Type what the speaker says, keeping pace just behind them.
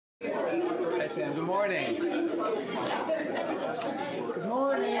Hi, Sam. Good morning. Good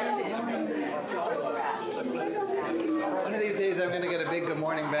morning. One of these days, I'm going to get a big good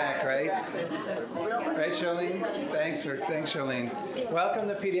morning back, right? Right, Charlene? Thanks, Charlene. Welcome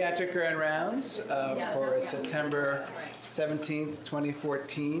to Pediatric Grand Rounds for September 17th,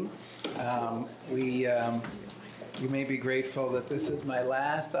 2014. You may be grateful that this is my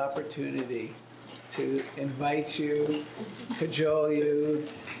last opportunity to invite you, cajole you,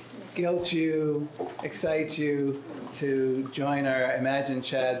 guilt you, excite you to join our Imagine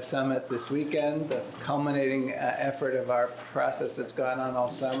Chad Summit this weekend, the culminating effort of our process that's gone on all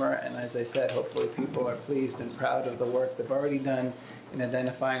summer. And as I said, hopefully people are pleased and proud of the work they've already done in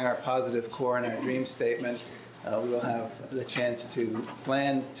identifying our positive core and our dream statement. We will have the chance to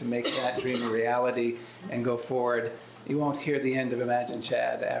plan to make that dream a reality and go forward. You won't hear the end of Imagine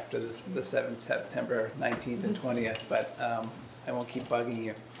Chad after the 7th September 19th and 20th, but I won't keep bugging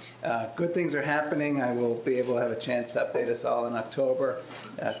you. Good things are happening. I will be able to have a chance to update us all in October.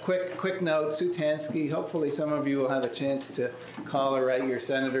 Quick note, Sue Tansky, hopefully some of you will have a chance to call or write your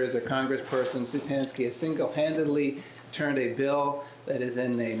senators or congressperson. Sue Tansky has single-handedly turned a bill that is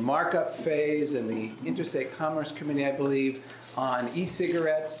in the markup phase in the Interstate Commerce Committee, I believe, on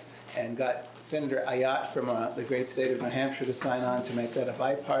e-cigarettes, and got Senator Ayotte from the great state of New Hampshire to sign on to make that a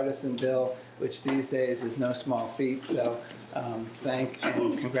bipartisan bill, which these days is no small feat. So thank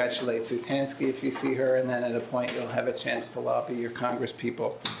and congratulate Sue Tansky if you see her, and then at a point you'll have a chance to lobby your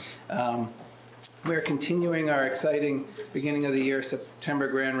congresspeople. We're continuing our exciting beginning of the year September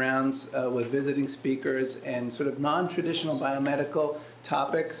Grand Rounds with visiting speakers and sort of non-traditional biomedical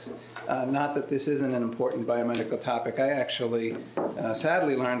topics. Not that this isn't an important biomedical topic. I actually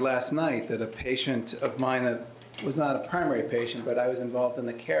sadly learned last night that a patient of mine that was not a primary patient, but I was involved in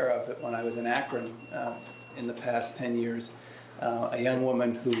the care of it when I was in Akron in the past 10 years. A young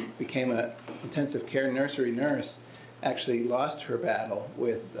woman who became an intensive care nursery nurse actually lost her battle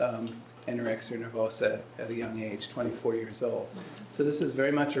with anorexia nervosa at a young age, 24 years old. So this is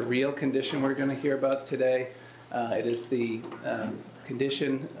very much a real condition we're going to hear about today. It is the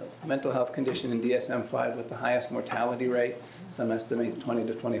mental health condition in DSM-5 with the highest mortality rate. Some estimate 20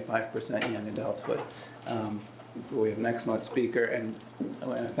 to 25% in young adulthood. We have an excellent speaker, and I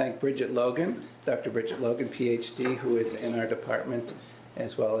want to thank Bridget Logan, Dr. Bridget Logan, PhD, who is in our department,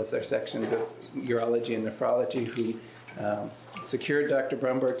 as well as our sections of urology and nephrology, who secured Dr.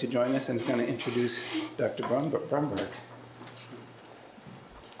 Brumberg to join us and is going to introduce Dr. Brumberg.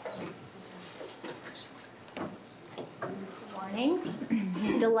 Good morning.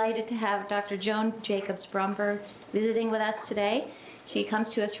 Delighted to have Dr. Joan Jacobs Brumberg visiting with us today. She comes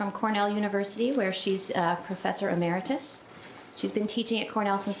to us from Cornell University, where she's Professor Emeritus. She's been teaching at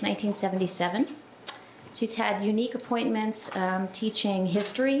Cornell since 1977. She's had unique appointments teaching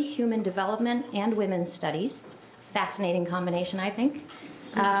history, human development, and women's studies. Fascinating combination, I think.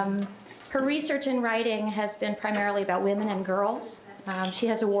 Her research and writing has been primarily about women and girls. She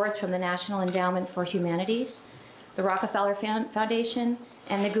has awards from the National Endowment for Humanities, the Rockefeller Foundation,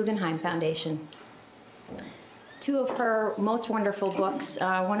 and the Guggenheim Foundation. Two of her most wonderful books,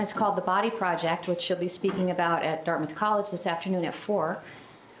 one is called The Body Project, which she'll be speaking about at Dartmouth College this afternoon at 4.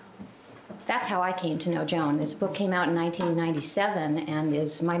 That's how I came to know Joan. This book came out in 1997 and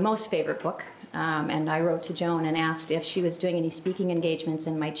is my most favorite book. And I wrote to Joan and asked if she was doing any speaking engagements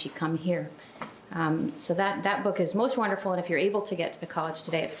and might she come here. So that book is most wonderful, and if you're able to get to the college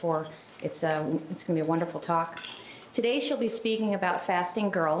today at 4, it's going to be a wonderful talk. Today she'll be speaking about Fasting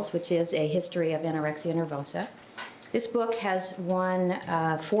Girls, which is a history of anorexia nervosa. This book has won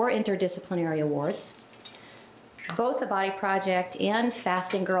 4 interdisciplinary awards. Both The Body Project and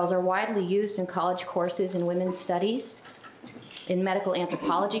Fasting Girls are widely used in college courses in women's studies, in medical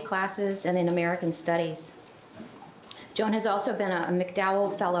anthropology classes, and in American studies. Joan has also been a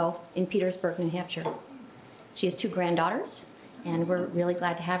McDowell Fellow in Petersburg, New Hampshire. She has 2 granddaughters, and we're really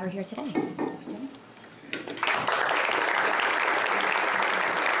glad to have her here today.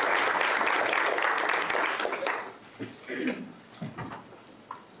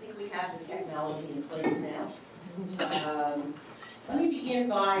 In place now. Let me begin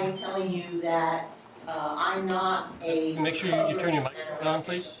by telling you that I'm not a... Make sure you turn your microphone on,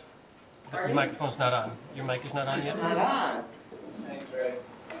 please. Your microphone's not on. Your mic is not on yet? Not on.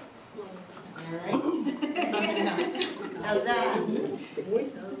 All right. How's that?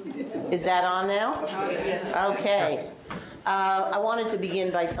 Is that on now? Okay. I wanted to begin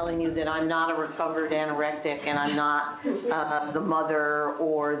by telling you that I'm not a recovered anorectic, and I'm not the mother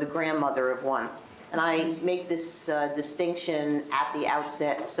or the grandmother of one. And I make this distinction at the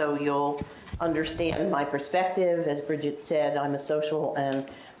outset so you'll understand my perspective. As Bridget said, I'm a social and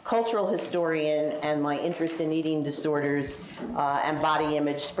cultural historian, and my interest in eating disorders and body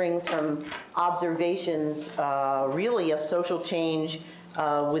image springs from observations really of social change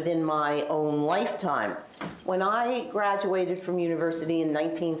within my own lifetime. When I graduated from university in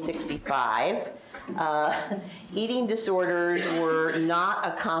 1965, eating disorders were not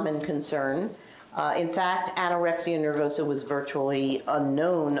a common concern. In fact, anorexia nervosa was virtually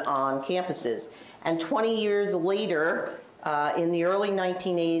unknown on campuses. And 20 years later, in the early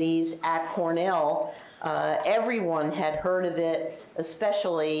 1980s at Cornell, everyone had heard of it,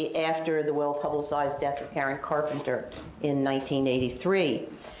 especially after the well-publicized death of Karen Carpenter in 1983.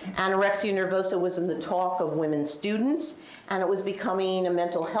 Anorexia nervosa was in the talk of women students, and it was becoming a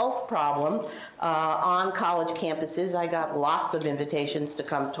mental health problem on college campuses. I got lots of invitations to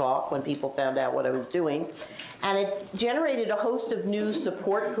come talk when people found out what I was doing. And it generated a host of new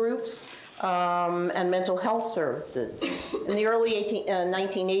support groups and mental health services. In the early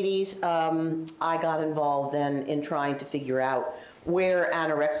 1980s, I got involved then in trying to figure out where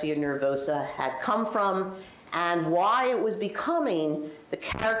anorexia nervosa had come from and why it was becoming the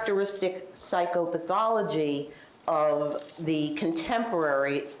characteristic psychopathology of the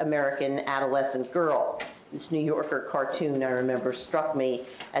contemporary American adolescent girl. This New Yorker cartoon, I remember, struck me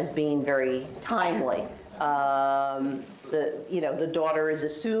as being very timely. The daughter is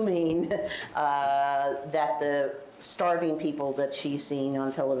assuming that the starving people that she's seeing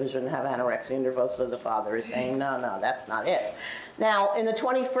on television have anorexia nervosa. The father is saying, no, that's not it. Now, in the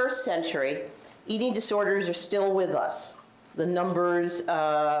 21st century, eating disorders are still with us. The numbers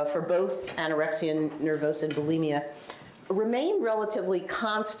for both anorexia nervosa and bulimia remain relatively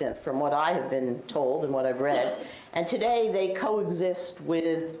constant from what I have been told and what I've read. And today they coexist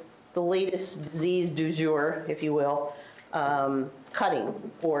with the latest disease du jour, if you will, cutting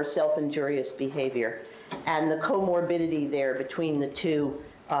or self-injurious behavior. And the comorbidity there between the two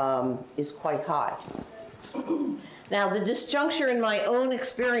is quite high. Now, the disjuncture in my own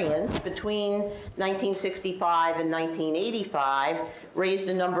experience between 1965 and 1985 raised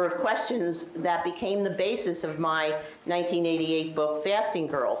a number of questions that became the basis of my 1988 book, Fasting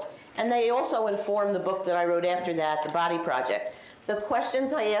Girls. And they also informed the book that I wrote after that, The Body Project. The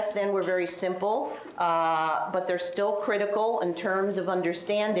questions I asked then were very simple, but they're still critical in terms of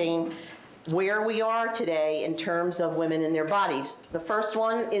understanding where we are today in terms of women and their bodies. The first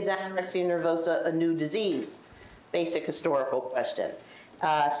one, is anorexia nervosa a new disease? Basic historical question.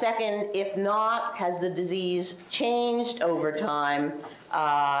 Second, if not, has the disease changed over time?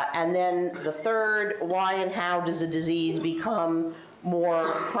 And then the third, why and how does a disease become more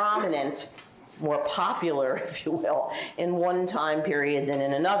prominent, more popular, if you will, in one time period than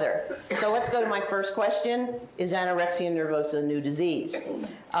in another? So let's go to my first question. Is anorexia nervosa a new disease?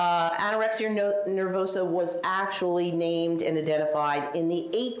 Anorexia nervosa was actually named and identified in the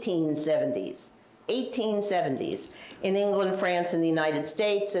 1870s. In England, France, and the United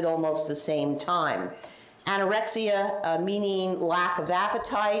States at almost the same time. Anorexia, meaning lack of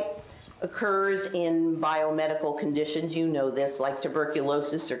appetite, occurs in biomedical conditions, you know this, like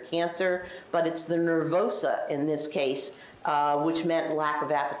tuberculosis or cancer, but it's the nervosa in this case, which meant lack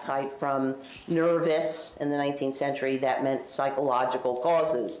of appetite from nervous, in the 19th century, that meant psychological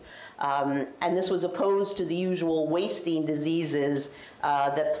causes. And this was opposed to the usual wasting diseases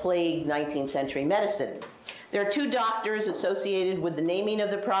that plagued 19th century medicine. There are two doctors associated with the naming of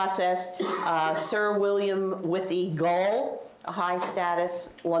the process, Sir William Withy Gull, a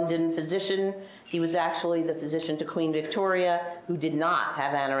high-status London physician. He was actually the physician to Queen Victoria, who did not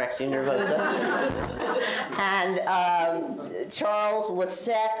have anorexia nervosa. And Charles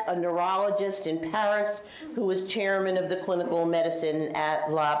Lasec, a neurologist in Paris, who was chairman of the clinical medicine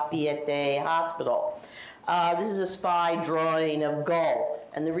at La Piété Hospital. This is a spy drawing of Gull.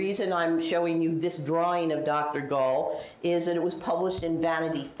 And the reason I'm showing you this drawing of Dr. Gull is that it was published in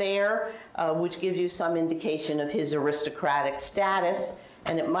Vanity Fair, which gives you some indication of his aristocratic status,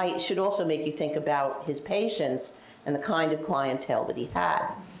 and it should also make you think about his patients and the kind of clientele that he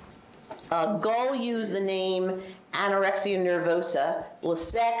had. Gull used the name anorexia nervosa,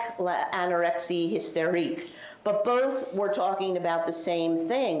 Lasec anorexie hystérique, but both were talking about the same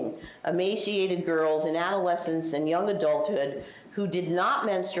thing, emaciated girls in adolescence and young adulthood who did not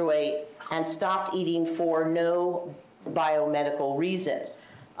menstruate and stopped eating for no biomedical reason.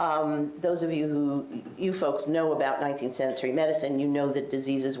 Those of you folks know about 19th century medicine, you know that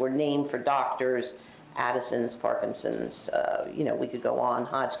diseases were named for doctors Addison's, Parkinson's, we could go on,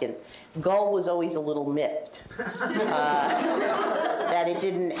 Hodgkin's. Gull was always a little miffed that it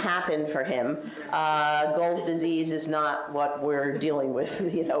didn't happen for him. Gull's disease is not what we're dealing with.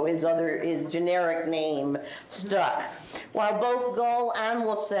 His generic name stuck. While both Gull and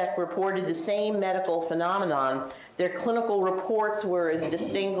Lasek reported the same medical phenomenon, their clinical reports were as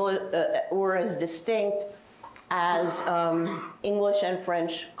distinct as English and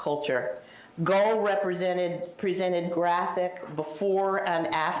French culture. Gull presented graphic before and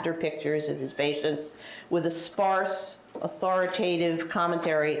after pictures of his patients with a sparse, authoritative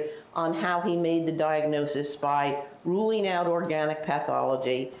commentary on how he made the diagnosis by ruling out organic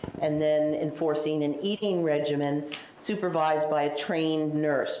pathology and then enforcing an eating regimen supervised by a trained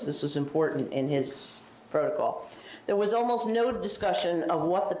nurse. This was important in his protocol. There was almost no discussion of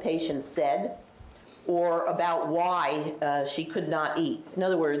what the patient said or about why she could not eat. In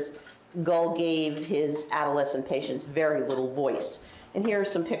other words, Gull gave his adolescent patients very little voice. And here are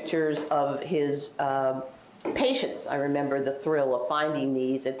some pictures of his patients. I remember the thrill of finding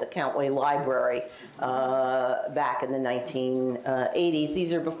these at the Countway Library back in the 1980s.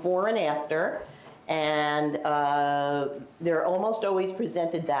 These are before and after, and they're almost always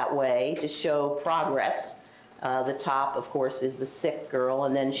presented that way to show progress. The top, of course, is the sick girl,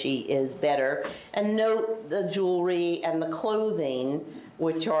 and then she is better. And note the jewelry and the clothing,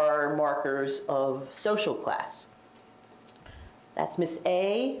 which are markers of social class. That's Miss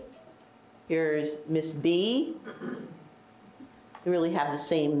A. Here's Miss B. They really have the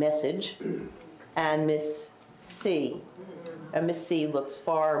same message. And Miss C. And Miss C looks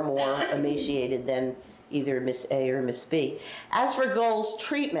far more emaciated than either Miss A or Miss B. As for Gull's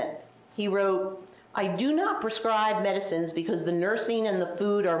treatment, he wrote, "I do not prescribe medicines because the nursing and the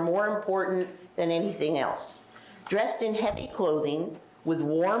food are more important than anything else. Dressed in heavy clothing, with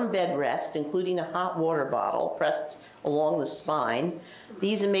warm bed rest, including a hot water bottle pressed along the spine,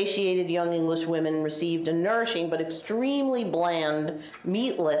 these emaciated young English women received a nourishing but extremely bland,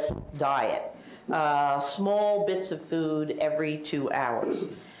 meatless diet, small bits of food every 2 hours."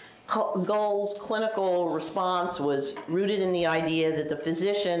 Gull's clinical response was rooted in the idea that the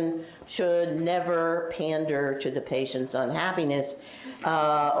physician should never pander to the patient's unhappiness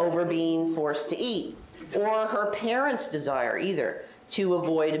over being forced to eat, or her parents' desire either to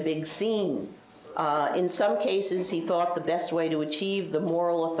avoid a big scene. In some cases, he thought the best way to achieve the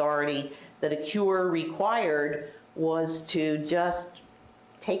moral authority that a cure required was to just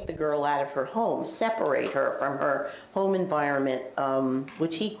take the girl out of her home, separate her from her home environment,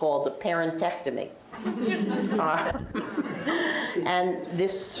 which he called the parentectomy. And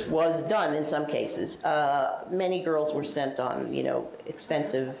this was done in some cases. Many girls were sent on,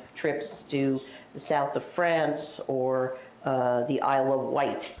 expensive trips to the south of France or the Isle of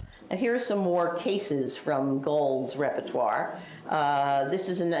Wight. And here are some more cases from Gull's repertoire. This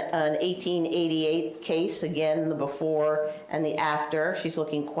is an 1888 case, again, the before and the after. She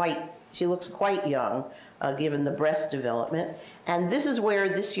looks quite young, given the breast development. And this is where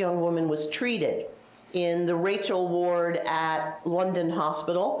this young woman was treated, in the Rachel ward at London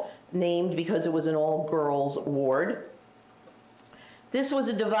Hospital, named because it was an all-girls ward. This was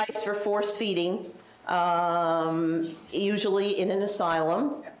a device for force feeding, usually in an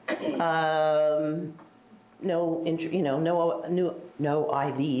asylum. No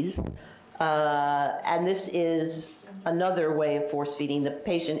IVs. And this is another way of force feeding. The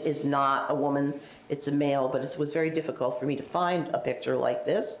patient is not a woman, it's a male, but it was very difficult for me to find a picture like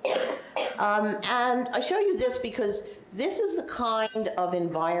this. And I show you this because this is the kind of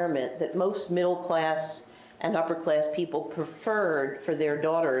environment that most middle class and upper class people preferred for their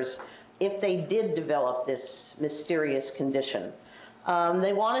daughters if they did develop this mysterious condition.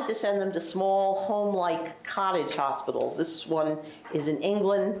 They wanted to send them to small, home-like cottage hospitals. This one is in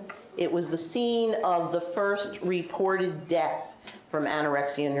England. It was the scene of the first reported death from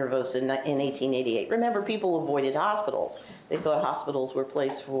anorexia nervosa in 1888. Remember, people avoided hospitals. They thought hospitals were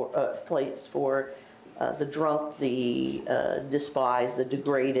place for the drunk, the despised, the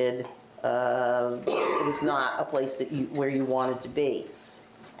degraded. It was not a place where you wanted to be.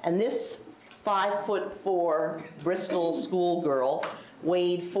 And this 5'4" Bristol schoolgirl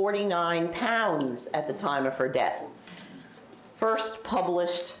weighed 49 pounds at the time of her death. First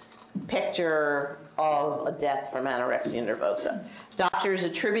published picture of a death from anorexia nervosa. Doctors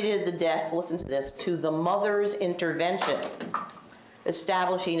attributed the death, listen to this, to the mother's intervention,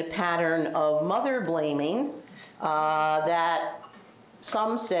 establishing a pattern of mother blaming that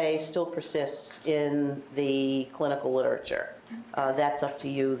some say still persists in the clinical literature. That's up to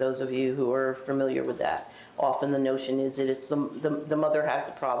you, those of you who are familiar with that. Often the notion is that it's the mother has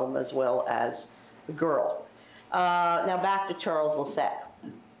the problem as well as the girl. Now back to Charles Lasek.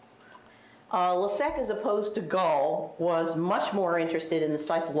 Lasek, as opposed to Gull, was much more interested in the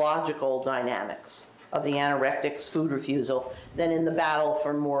psychological dynamics of the anorectic's food refusal than in the battle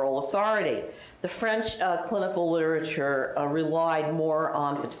for moral authority. The French clinical literature relied more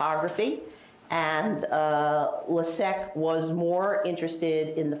on photography, and Lasek was more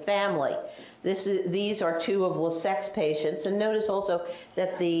interested in the family. These are two of Lasek's patients, and notice also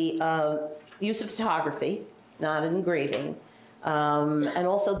that the use of photography, not engraving, and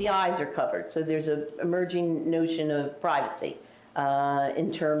also the eyes are covered. So there's an emerging notion of privacy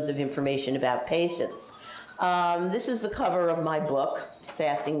in terms of information about patients. This is the cover of my book,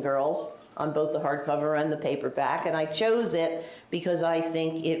 Fasting Girls, on both the hardcover and the paperback, and I chose it because I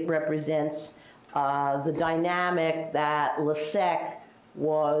think it represents the dynamic that Lasek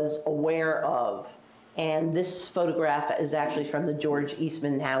was aware of. And this photograph is actually from the George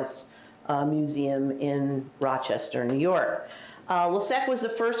Eastman House Museum in Rochester, New York. Lasek was the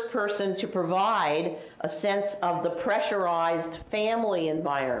first person to provide a sense of the pressurized family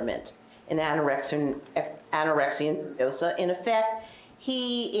environment in anorexia nervosa. In effect,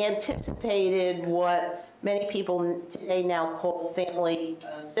 he anticipated what many people today now call family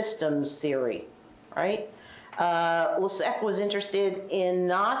systems theory, right? Lasek was interested in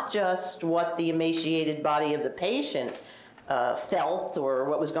not just what the emaciated body of the patient felt or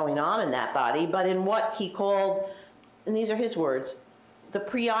what was going on in that body, but in what he called, and these are his words, the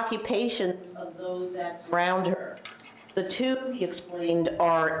preoccupations of those that surround her. The two, he explained,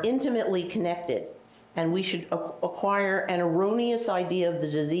 are intimately connected, and we should acquire an erroneous idea of the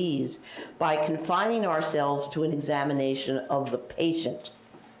disease by confining ourselves to an examination of the patient.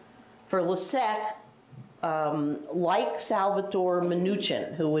 For Lasek, like Salvatore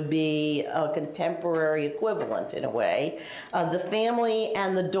Minuchin, who would be a contemporary equivalent in a way, the family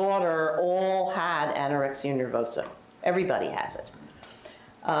and the daughter all had anorexia nervosa. Everybody has it.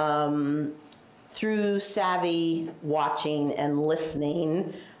 Through savvy watching and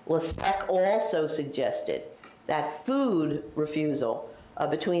listening, Lasek also suggested that food refusal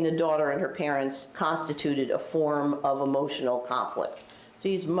between a daughter and her parents constituted a form of emotional conflict. So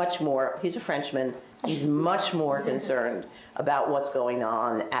he's a Frenchman, he's much more concerned about what's going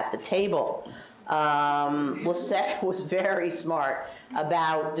on at the table. Lasek was very smart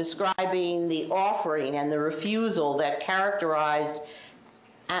about describing the offering and the refusal that characterized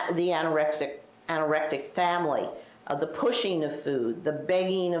the anorectic family, the pushing of food, the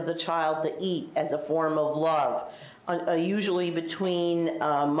begging of the child to eat as a form of love, usually between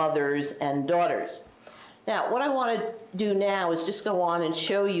mothers and daughters. Now, what I want to do now is just go on and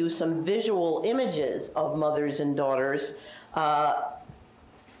show you some visual images of mothers and daughters,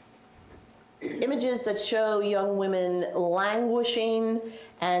 images that show young women languishing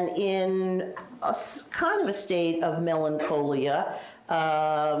and in a kind of a state of melancholia.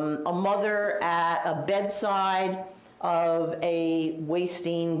 A mother at a bedside of a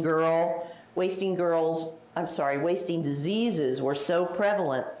wasting girl. Wasting diseases were so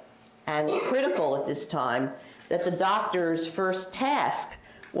prevalent and critical at this time that the doctor's first task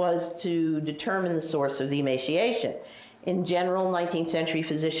was to determine the source of the emaciation. In general, 19th century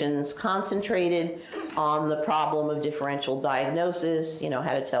physicians concentrated on the problem of differential diagnosis,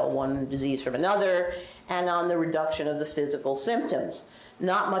 how to tell one disease from another, and on the reduction of the physical symptoms.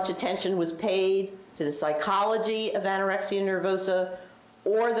 Not much attention was paid to the psychology of anorexia nervosa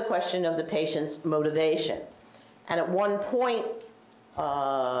or the question of the patient's motivation. And at one point,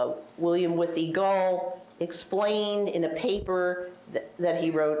 William Withey Gull explained in a paper that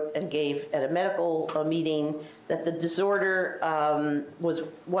he wrote and gave at a medical meeting that the disorder was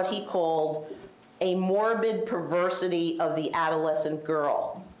what he called a morbid perversity of the adolescent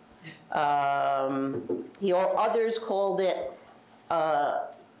girl. Others called it a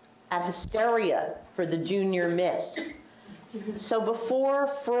hysteria for the junior miss. So before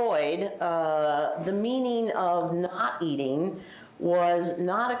Freud, the meaning of not eating was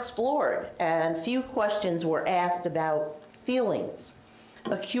not explored, and few questions were asked about feelings.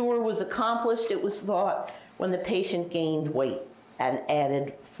 A cure was accomplished, it was thought, when the patient gained weight and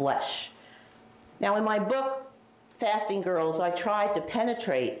added flesh. Now, in my book, Fasting Girls, I tried to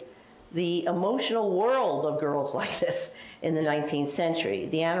penetrate the emotional world of girls like this in the 19th century.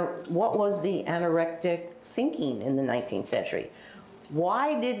 What was the anorectic thinking in the 19th century?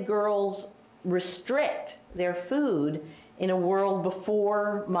 Why did girls restrict their food in a world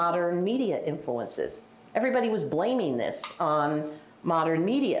before modern media influences? Everybody was blaming this on modern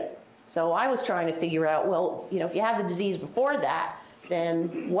media. So I was trying to figure out, well, if you have the disease before that,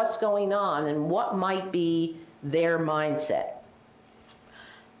 then what's going on and what might be their mindset?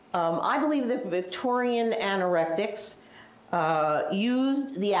 I believe that Victorian anorectics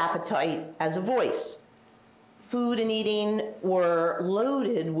used the appetite as a voice. Food and eating were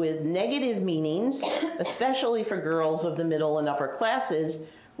loaded with negative meanings, especially for girls of the middle and upper classes,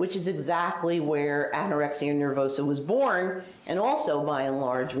 which is exactly where anorexia nervosa was born and also, by and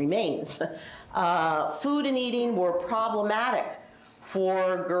large, remains. Food and eating were problematic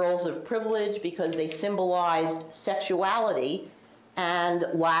for girls of privilege because they symbolized sexuality and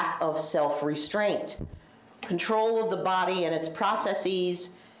lack of self-restraint. Control of the body and its processes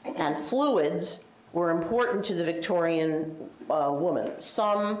and fluids were important to the Victorian woman.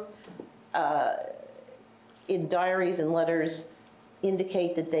 Some in diaries and letters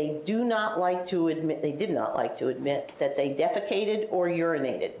indicate that they did not like to admit that they defecated or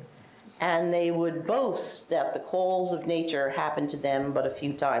urinated. And they would boast that the calls of nature happened to them but a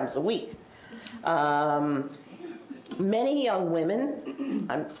few times a week. Many young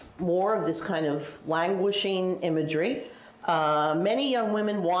women, more of this kind of languishing imagery, many young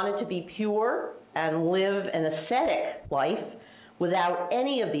women wanted to be pure and live an ascetic life without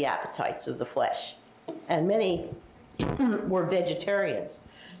any of the appetites of the flesh. And many were vegetarians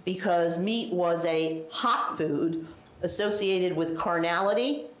because meat was a hot food associated with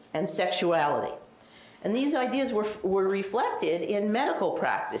carnality and sexuality. And these ideas were reflected in medical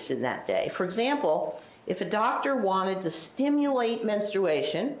practice in that day. For example, if a doctor wanted to stimulate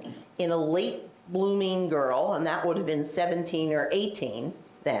menstruation in a late blooming girl, and that would have been 17 or 18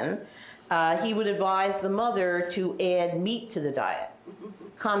 then, he would advise the mother to add meat to the diet.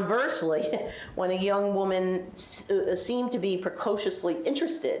 Conversely, when a young woman seemed to be precociously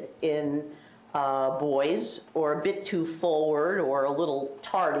interested in boys, or a bit too forward or a little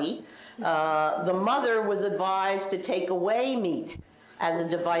tardy, the mother was advised to take away meat as a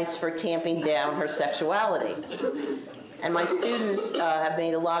device for tamping down her sexuality. And my students have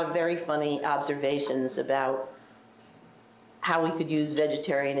made a lot of very funny observations about how we could use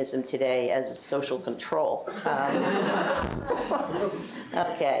vegetarianism today as a social control.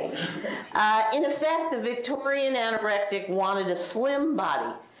 Okay. In effect, the Victorian anorectic wanted a slim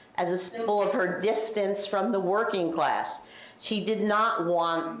body as a symbol of her distance from the working class. She did not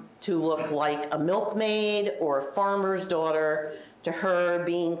want to look like a milkmaid or a farmer's daughter. To her,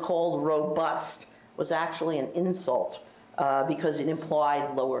 being called robust was actually an insult because it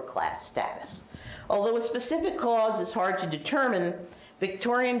implied lower class status. Although a specific cause is hard to determine,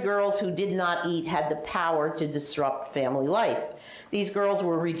 Victorian girls who did not eat had the power to disrupt family life. These girls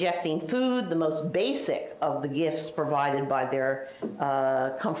were rejecting food, the most basic of the gifts provided by their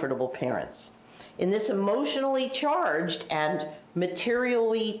comfortable parents. In this emotionally charged and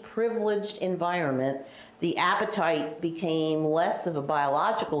materially privileged environment, the appetite became less of a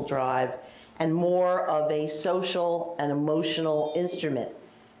biological drive and more of a social and emotional instrument.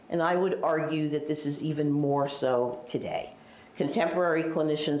 And I would argue that this is even more so today. Contemporary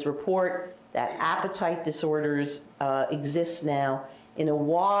clinicians report that appetite disorders exist now in a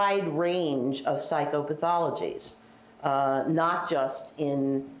wide range of psychopathologies, not just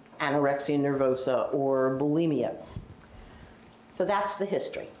in anorexia nervosa or bulimia. So that's the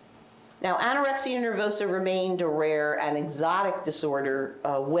history. Now, anorexia nervosa remained a rare and exotic disorder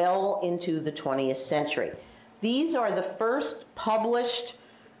well into the 20th century. These are the first published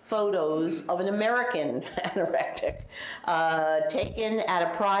photos of an American anorectic taken at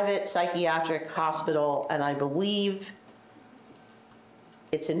a private psychiatric hospital, and I believe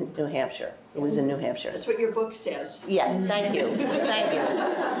it's in New Hampshire. It was in New Hampshire. That's what your book says. Yes, thank you. Thank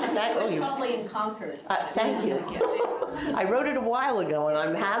you. Probably in Concord. Thank you. I wrote it a while ago, and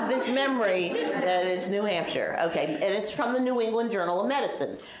I have this memory that it's New Hampshire. Okay, and it's from the New England Journal of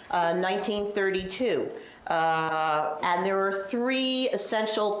Medicine, 1932. And there are 3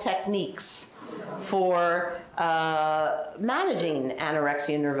 essential techniques for managing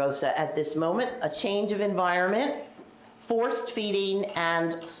anorexia nervosa at this moment: a change of environment, forced feeding,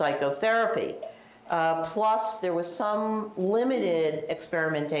 and psychotherapy. Plus, there was some limited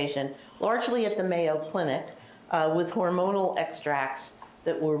experimentation, largely at the Mayo Clinic, with hormonal extracts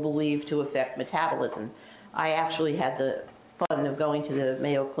that were believed to affect metabolism. I actually had the fun of going to the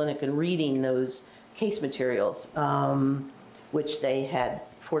Mayo Clinic and reading those case materials, which they had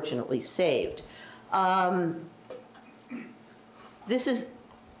fortunately saved. This is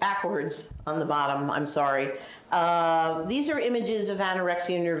backwards on the bottom, I'm sorry. These are images of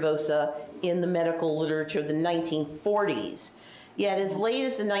anorexia nervosa in the medical literature of the 1940s. Yet as late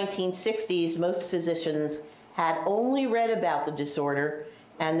as the 1960s, most physicians had only read about the disorder,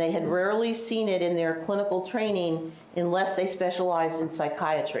 and they had rarely seen it in their clinical training unless they specialized in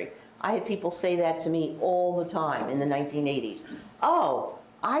psychiatry. I had people say that to me all the time in the 1980s. Oh,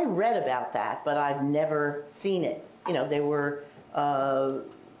 I read about that, but I've never seen it. You know, they were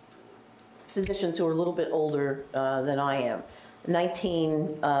physicians who were a little bit older than I am.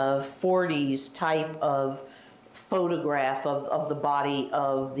 1940s type of photograph of the body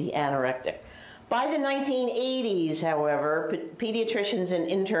of the anorectic. By the 1980s, however, pediatricians and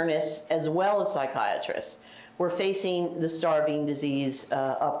internists, as well as psychiatrists, were facing the starving disease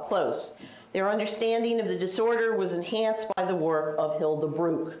up close. Their understanding of the disorder was enhanced by the work of Hilda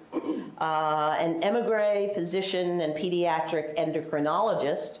Bruch, an emigre physician and pediatric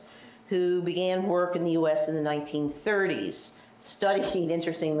endocrinologist who began work in the U.S. in the 1930s, studying,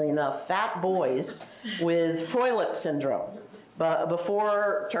 interestingly enough, fat boys with Froelich syndrome, but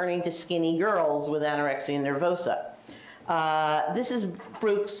before turning to skinny girls with anorexia nervosa. This is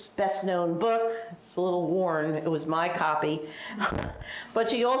Bruch's best-known book. It's a little worn. It was my copy. But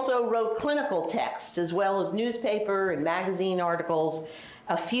she also wrote clinical texts, as well as newspaper and magazine articles,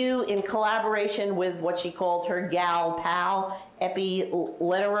 a few in collaboration with what she called her gal pal, Epi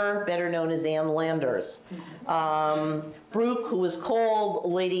Lederer, better known as Ann Landers. Bruch, who was called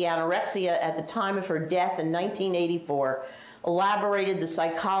Lady Anorexia at the time of her death in 1984, elaborated the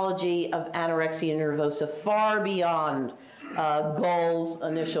psychology of anorexia nervosa far beyond Gull's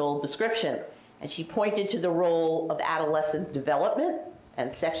initial description. And she pointed to the role of adolescent development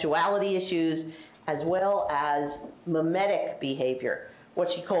and sexuality issues, as well as mimetic behavior,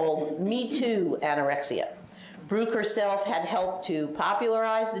 what she called Me Too anorexia. Bruch herself had helped to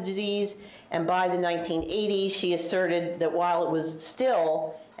popularize the disease, and by the 1980s, she asserted that while it was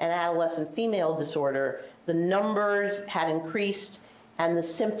still an adolescent female disorder, the numbers had increased and the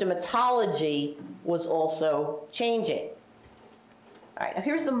symptomatology was also changing. All right, now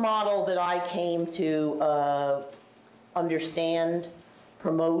here's the model that I came to understand,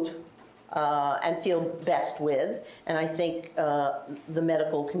 promote, and feel best with, and I think the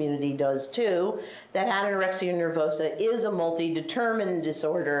medical community does too, that anorexia nervosa is a multi-determined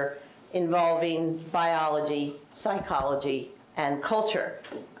disorder involving biology, psychology, and culture.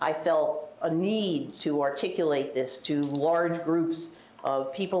 I felt a need to articulate this to large groups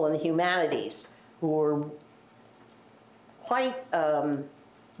of people in the humanities who were quite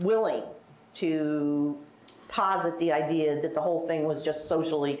willing to posit the idea that the whole thing was just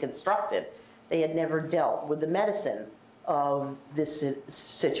socially constructed. They had never dealt with the medicine of this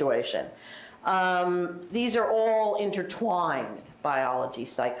situation. These are all intertwined, biology,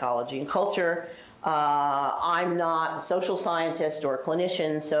 psychology, and culture. I'm not a social scientist or a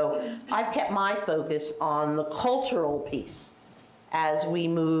clinician, so I've kept my focus on the cultural piece as we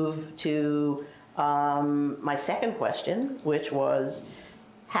move to my second question, which was,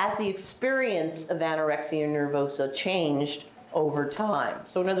 has the experience of anorexia nervosa changed over time?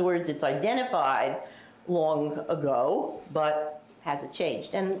 So in other words, it's identified long ago, but has it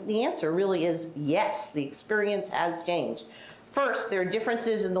changed? And the answer really is yes, the experience has changed. First, there are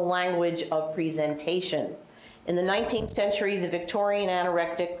differences in the language of presentation. In the 19th century, the Victorian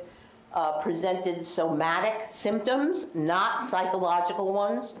anorectic presented somatic symptoms, not psychological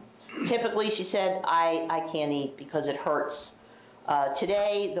ones. Typically, she said, I can't eat because it hurts.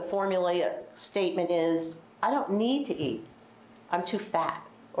 Today, the formula statement is, I don't need to eat. I'm too fat.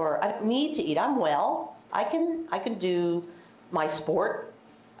 Or I don't need to eat. I'm well. I can do my sport.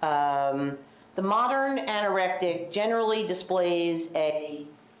 The modern anorectic generally displays a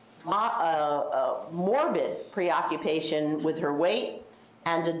morbid preoccupation with her weight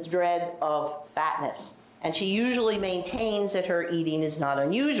and a dread of fatness. And she usually maintains that her eating is not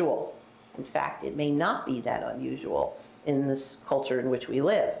unusual. In fact, it may not be that unusual in this culture in which we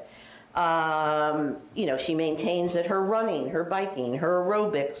live. You know, she maintains that her running, her biking, her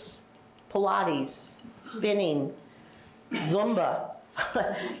aerobics, Pilates, spinning, Zumba,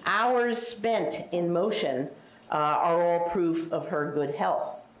 hours spent in motion are all proof of her good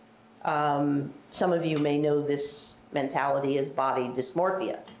health. Some of you may know this mentality as body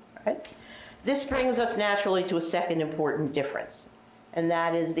dysmorphia, right? This brings us naturally to a second important difference, and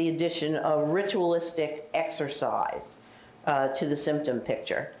that is the addition of ritualistic exercise to the symptom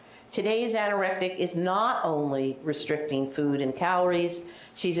picture. Today's anorectic is not only restricting food and calories,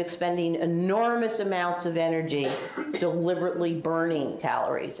 she's expending enormous amounts of energy deliberately burning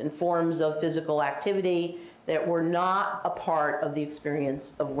calories in forms of physical activity that were not a part of the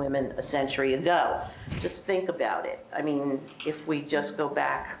experience of women a century ago. Just think about it. I mean, if we just go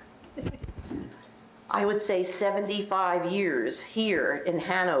back I would say 75 years here in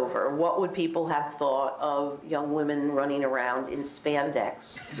Hanover, what would people have thought of young women running around in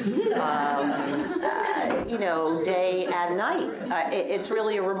spandex, day and night? It's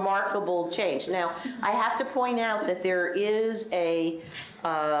really a remarkable change. Now, I have to point out that there is a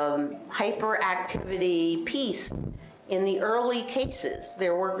hyperactivity piece. In the early cases,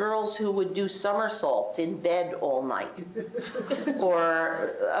 there were girls who would do somersaults in bed all night,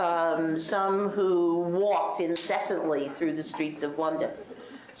 or some who walked incessantly through the streets of London.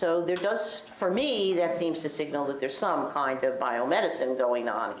 So there does, for me, that seems to signal that there's some kind of biomedicine going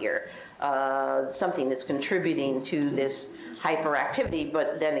on here, something that's contributing to this hyperactivity,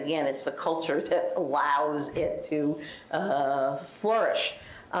 but then again, it's the culture that allows it to flourish.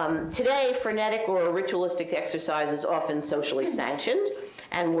 Today, frenetic or ritualistic exercise is often socially sanctioned,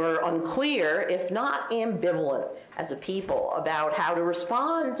 and we're unclear, if not ambivalent, as a people about how to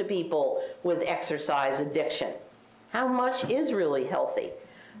respond to people with exercise addiction. How much is really healthy?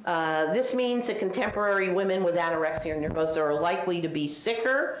 This means that contemporary women with anorexia nervosa are likely to be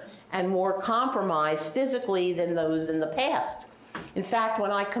sicker and more compromised physically than those in the past. In fact,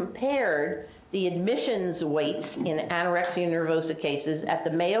 when I compared the admissions weights in anorexia nervosa cases at the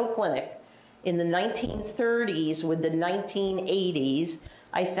Mayo Clinic in the 1930s with the 1980s,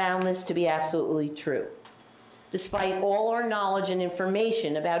 I found this to be absolutely true. Despite all our knowledge and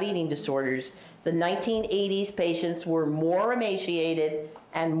information about eating disorders, the 1980s patients were more emaciated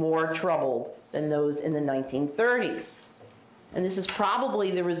and more troubled than those in the 1930s. And this is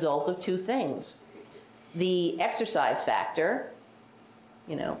probably the result of two things. The exercise factor,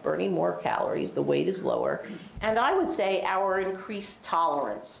 burning more calories, the weight is lower, and I would say our increased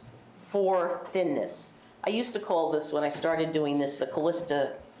tolerance for thinness. I used to call this, when I started doing this, the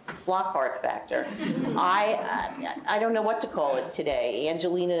Callista Flockhart factor. I don't know what to call it today.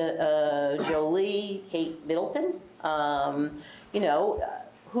 Angelina Jolie, Kate Middleton,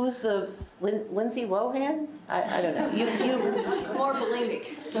 who's the Lindsay Lohan? I don't know. It's more bulimic.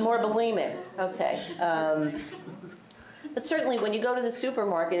 More bulimic. Okay. But certainly when you go to the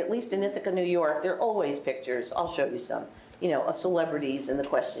supermarket, at least in Ithaca, New York, there are always pictures, I'll show you some, of celebrities, and the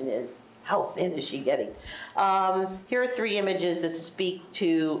question is, how thin is she getting? Here are 3 images that speak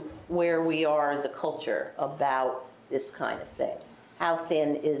to where we are as a culture about this kind of thing. How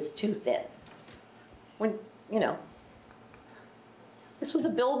thin is too thin? When, this was a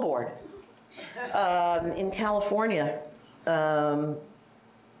billboard in California.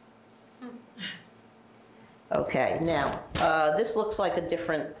 Okay, now, this looks like a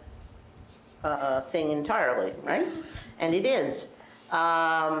different thing entirely, right? And it is.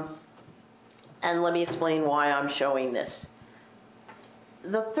 And let me explain why I'm showing this.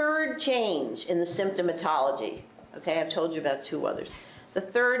 The third change in the symptomatology, okay, I've told you about 2 others. The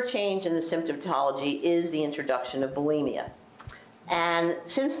third change in the symptomatology is the introduction of bulimia. And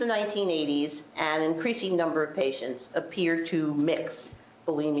since the 1980s, an increasing number of patients appear to mix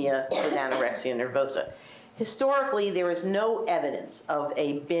bulimia with anorexia nervosa. Historically, there is no evidence of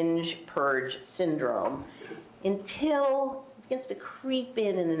a binge-purge syndrome until it begins to creep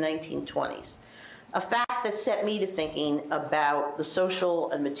in the 1920s. A fact that set me to thinking about the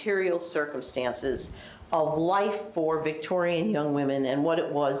social and material circumstances of life for Victorian young women and what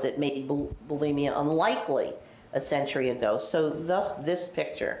it was that made bulimia unlikely a century ago. So thus this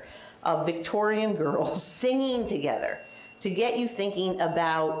picture of Victorian girls singing together to get you thinking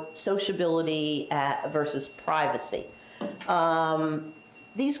about sociability versus privacy.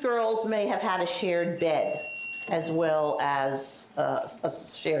 These girls may have had a shared bed as well as a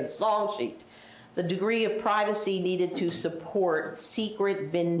shared song sheet. The degree of privacy needed to support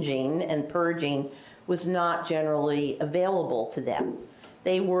secret binging and purging was not generally available to them.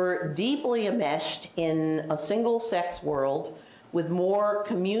 They were deeply enmeshed in a single-sex world with more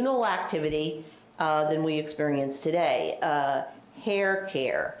communal activity than we experience today. Hair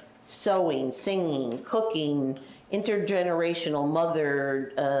care, sewing, singing, cooking, intergenerational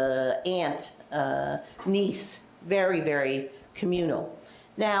mother, aunt, niece, very, very communal.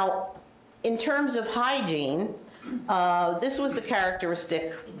 Now, in terms of hygiene, this was the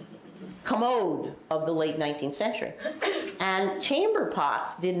characteristic commode of the late 19th century. And chamber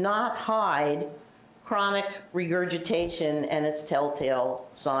pots did not hide chronic regurgitation and its telltale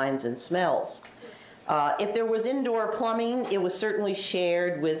signs and smells. If there was indoor plumbing, it was certainly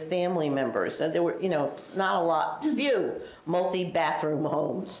shared with family members. And there were, few multi-bathroom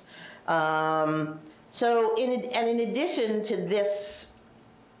homes. So in addition to this,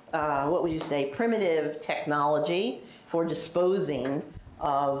 primitive technology for disposing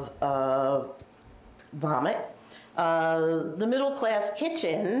of vomit, The middle class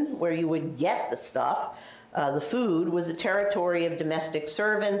kitchen, where you would get the stuff, the food, was a territory of domestic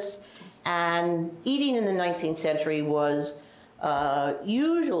servants, and eating in the 19th century was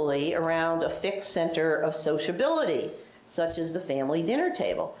usually around a fixed center of sociability, such as the family dinner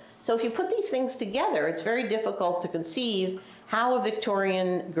table. So if you put these things together, it's very difficult to conceive how a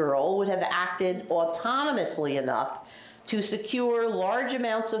Victorian girl would have acted autonomously enough to secure large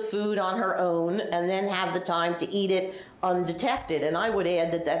amounts of food on her own and then have the time to eat it undetected. And I would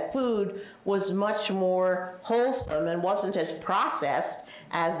add that that food was much more wholesome and wasn't as processed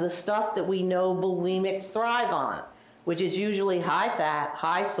as the stuff that we know bulimics thrive on, which is usually high fat,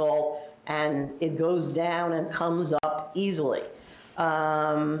 high salt, and it goes down and comes up easily.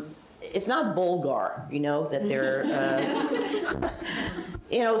 It's not Bulgar, that they're,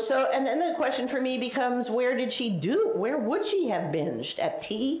 so, and then the question for me becomes, where would she have binged? At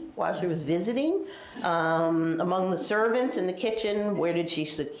tea while she was visiting? Among the servants in the kitchen? Where did she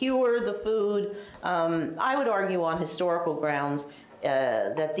secure the food? I would argue on historical grounds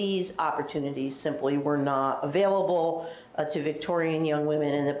that these opportunities simply were not available to Victorian young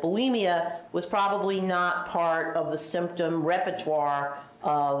women, and that bulimia was probably not part of the symptom repertoire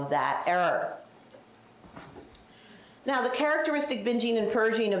of that era. Now, the characteristic binging and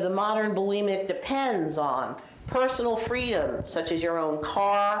purging of the modern bulimic depends on personal freedom, such as your own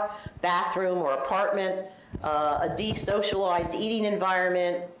car, bathroom, or apartment, a desocialized eating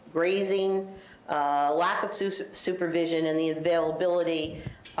environment, grazing, lack of supervision, and the availability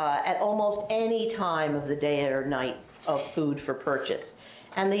at almost any time of the day or night of food for purchase.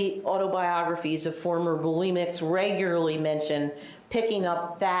 And the autobiographies of former bulimics regularly mention picking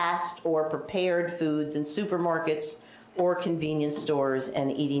up fast or prepared foods in supermarkets or convenience stores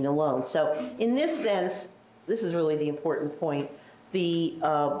and eating alone. So in this sense, this is really the important point, the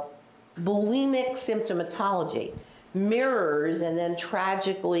bulimic symptomatology mirrors and then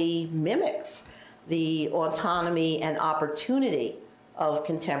tragically mimics the autonomy and opportunity of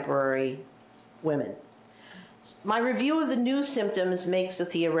contemporary women. My review of the new symptoms makes a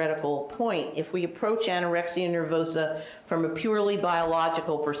theoretical point. If we approach anorexia nervosa from a purely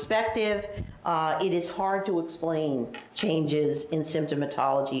biological perspective, it is hard to explain changes in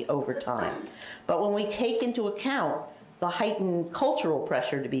symptomatology over time. But when we take into account the heightened cultural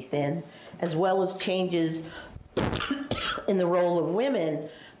pressure to be thin, as well as changes in the role of women,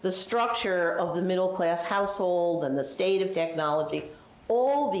 the structure of the middle-class household and the state of technology,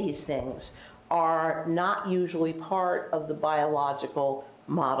 all these things are not usually part of the biological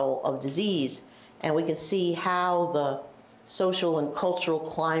model of disease. And we can see how the social and cultural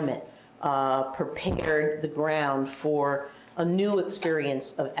climate prepared the ground for a new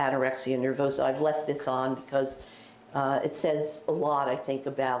experience of anorexia nervosa. I've left this on because it says a lot, I think,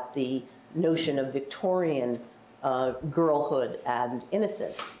 about the notion of Victorian girlhood and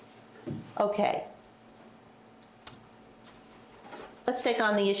innocence. Okay. Let's take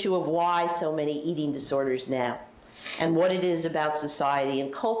on the issue of why so many eating disorders now, and what it is about society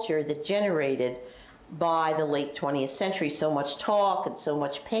and culture that generated, by the late 20th century, so much talk and so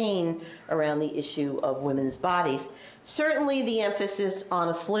much pain around the issue of women's bodies. Certainly the emphasis on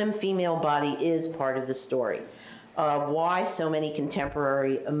a slim female body is part of the story of why so many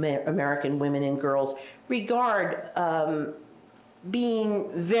contemporary American women and girls regard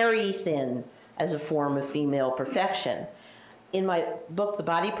being very thin as a form of female perfection. In my book, The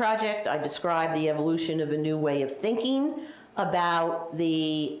Body Project, I describe the evolution of a new way of thinking about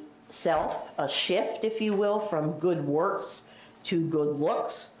the self, a shift, if you will, from good works to good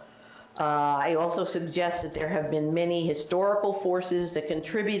looks. I also suggest that there have been many historical forces that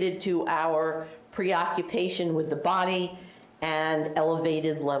contributed to our preoccupation with the body and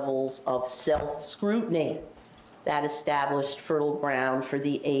elevated levels of self-scrutiny that established fertile ground for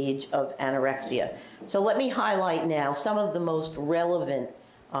the age of anorexia. So let me highlight now some of the most relevant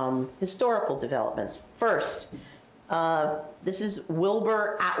historical developments. First, this is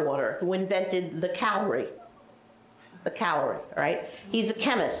Wilbur Atwater, who invented the calorie. The calorie, right? He's a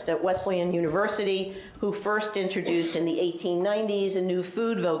chemist at Wesleyan University who first introduced in the 1890s a new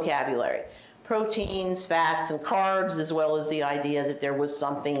food vocabulary: proteins, fats, and carbs, as well as the idea that there was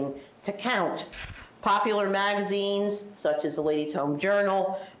something to count. Popular magazines, such as the Ladies' Home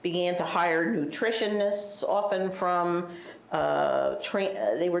Journal, began to hire nutritionists, often from,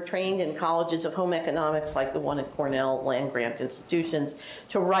 they were trained in colleges of home economics, like the one at Cornell, land-grant institutions,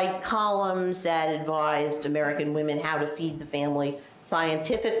 to write columns that advised American women how to feed the family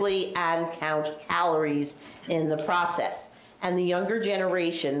scientifically and count calories in the process. And the younger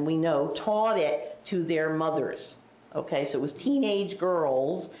generation, we know, taught it to their mothers. Okay, so it was teenage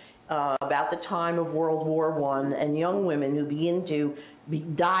girls about the time of World War I, and young women who begin to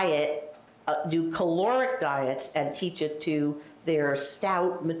do caloric diets and teach it to their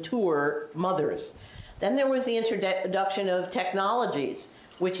stout, mature mothers. Then there was the introduction of technologies,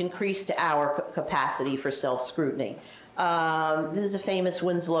 which increased our capacity for self-scrutiny. This is a famous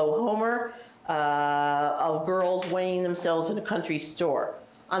Winslow Homer of girls weighing themselves in a country store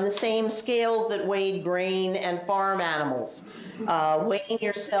on the same scales that weighed grain and farm animals. Weighing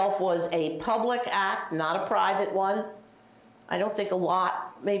yourself was a public act, not a private one. I don't think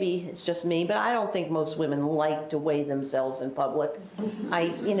maybe it's just me, but I don't think most women like to weigh themselves in public.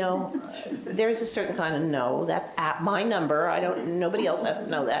 There's a certain kind of no, that's at my number. Nobody else has to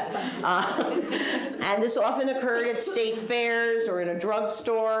know that. And this often occurred at state fairs or in a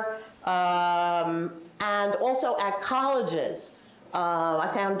drugstore, and also at colleges. I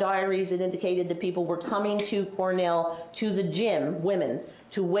found diaries that indicated that people were coming to Cornell, to the gym, women,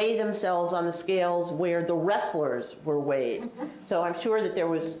 to weigh themselves on the scales where the wrestlers were weighed. So I'm sure that there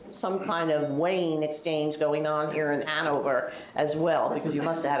was some kind of weighing exchange going on here in Hanover as well, because you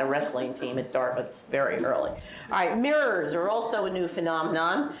must have had a wrestling team at Dartmouth very early. All right, mirrors are also a new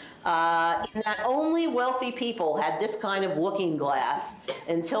phenomenon, in that only wealthy people had this kind of looking glass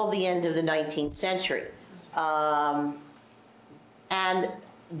until the end of the 19th century. And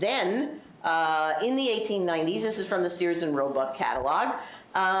then, in the 1890s, this is from the Sears and Roebuck catalog,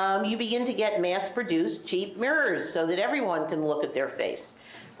 you begin to get mass-produced cheap mirrors so that everyone can look at their face.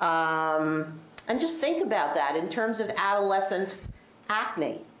 And just think about that in terms of adolescent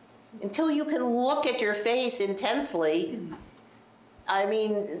acne. Until you can look at your face intensely, I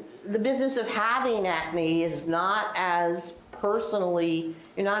mean, the business of having acne is not as personally,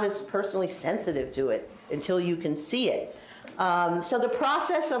 you're not as personally sensitive to it until you can see it. So the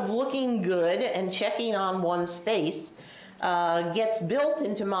process of looking good and checking on one's face gets built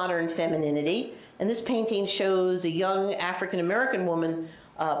into modern femininity. And this painting shows a young African-American woman,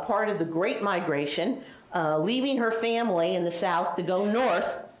 part of the Great Migration, leaving her family in the South to go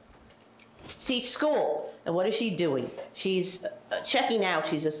north to teach school. And what is she doing? She's checking out,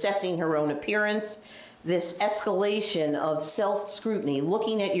 she's assessing her own appearance. This escalation of self-scrutiny,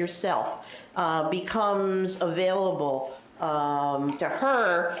 looking at yourself, becomes available to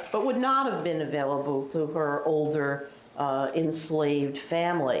her, but would not have been available to her older enslaved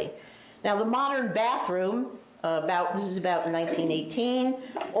family. Now, the modern bathroom, this is about 1918,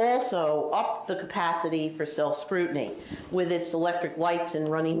 also upped the capacity for self-scrutiny with its electric lights and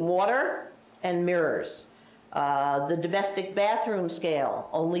running water and mirrors. The domestic bathroom scale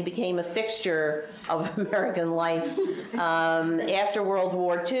only became a fixture of American life after World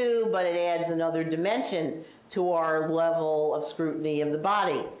War II, but it adds another dimension to our level of scrutiny of the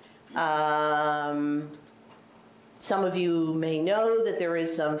body. Some of you may know that there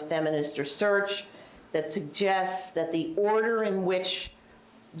is some feminist research that suggests that the order in which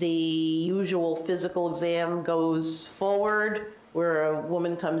the usual physical exam goes forward, where a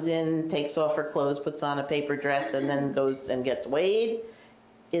woman comes in, takes off her clothes, puts on a paper dress, and then goes and gets weighed,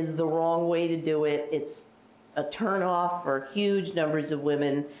 is the wrong way to do it. It's a turnoff for huge numbers of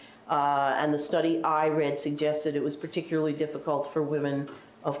women. And the study I read suggested it was particularly difficult for women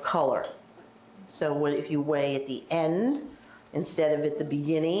of color. So if you weigh at the end instead of at the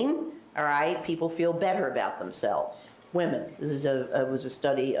beginning, all right, people feel better about themselves. Women. This was a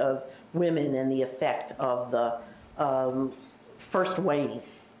study of women and the effect of the first weighing.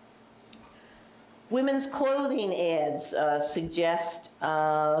 Women's clothing ads suggest,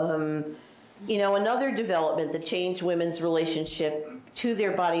 another development that changed women's relationship to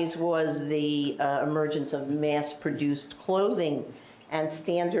their bodies was the emergence of mass-produced clothing and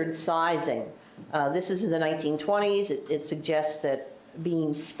standard sizing. This is in the 1920s. It suggests that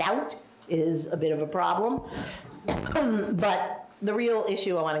being stout is a bit of a problem. But the real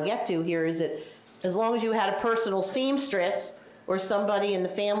issue I want to get to here is that as long as you had a personal seamstress or somebody in the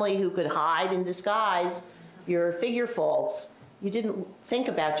family who could hide and disguise your figure faults, you didn't think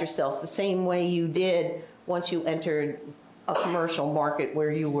about yourself the same way you did once you entered a commercial market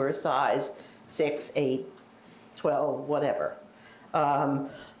where you were a size 6, 8, 12, whatever.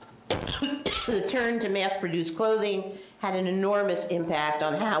 The turn to mass-produced clothing had an enormous impact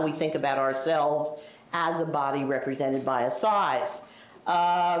on how we think about ourselves as a body represented by a size.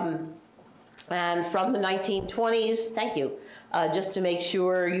 And from the 1920s, thank you, just to make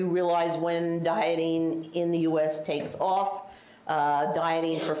sure you realize when dieting in the U.S. takes off,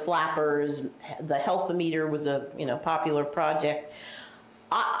 dieting for flappers, the healthometer was a popular project.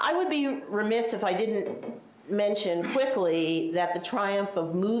 I would be remiss if I didn't mention quickly that the triumph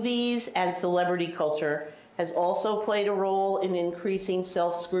of movies and celebrity culture has also played a role in increasing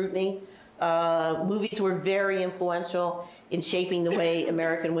self-scrutiny. Movies were very influential in shaping the way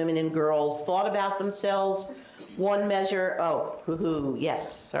American women and girls thought about themselves. One measure,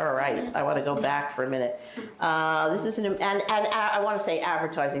 yes, all right, I want to go back for a minute. This is and I want to say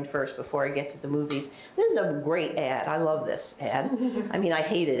advertising first before I get to the movies. This is a great ad. I love this ad. I mean, I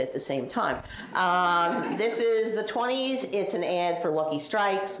hate it at the same time. This is the 20s. It's an ad for Lucky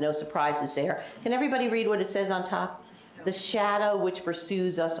Strikes. No surprises there. Can everybody read what it says on top? The shadow which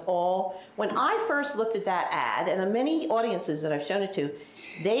pursues us all. When I first looked at that ad, and in many audiences that I've shown it to,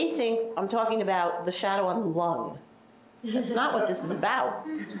 they think I'm talking about the shadow on the lung. That's not what this is about.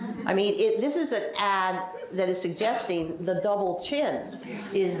 I mean, this is an ad that is suggesting the double chin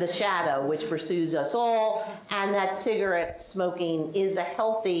is the shadow which pursues us all, and that cigarette smoking is a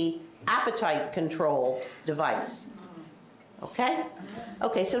healthy appetite control device. Okay?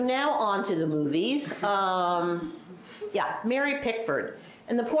 Okay, so now on to the movies. Mary Pickford.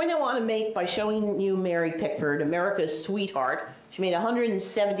 And the point I want to make by showing you Mary Pickford, America's sweetheart, she made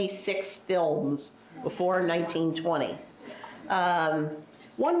 176 films before 1920.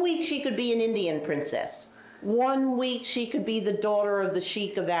 1 week she could be an Indian princess. 1 week she could be the daughter of the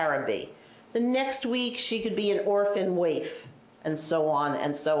Sheikh of Araby. The next week she could be an orphan waif, and so on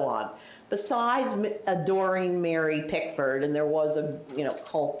and so on. Besides adoring Mary Pickford, and there was a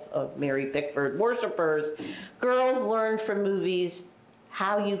cult of Mary Pickford worshipers, girls learned from movies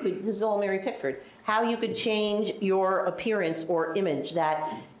how you could, this is all Mary Pickford, how you could change your appearance or image,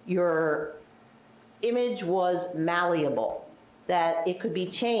 that your image was malleable, that it could be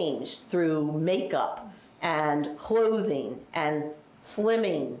changed through makeup and clothing and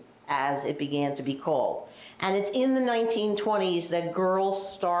slimming, as it began to be called. And it's in the 1920s that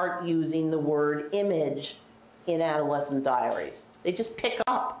girls start using the word image in adolescent diaries. They just pick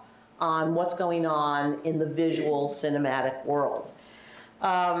up on what's going on in the visual cinematic world.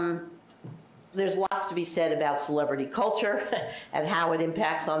 There's lots to be said about celebrity culture and how it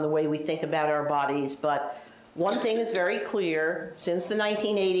impacts on the way we think about our bodies, but one thing is very clear. Since the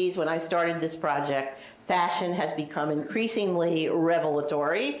 1980s, when I started this project, fashion has become increasingly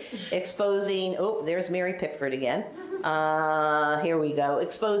revelatory, exposing, there's Mary Pickford again. Here we go.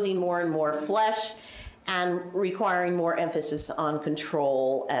 Exposing more and more flesh and requiring more emphasis on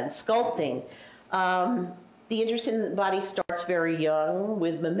control and sculpting. The interest in the body starts very young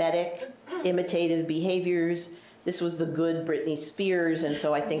with mimetic, imitative behaviors. This was the good Britney Spears, and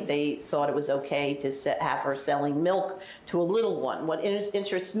so I think they thought it was okay to have her selling milk to a little one. What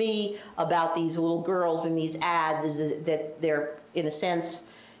interests me about these little girls in these ads is that they're, in a sense,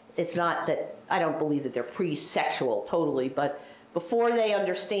 it's not that, I don't believe that they're pre-sexual totally, but before they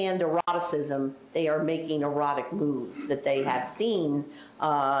understand eroticism, they are making erotic moves that they have seen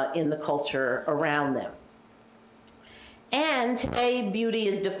in the culture around them. And today, beauty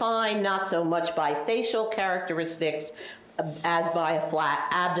is defined not so much by facial characteristics as by a flat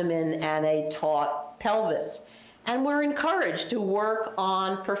abdomen and a taut pelvis. And we're encouraged to work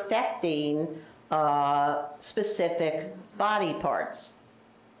on perfecting specific body parts.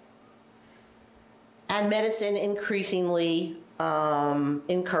 And medicine increasingly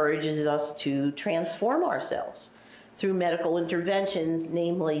encourages us to transform ourselves through medical interventions,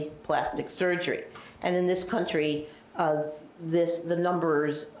 namely plastic surgery. And in this country, the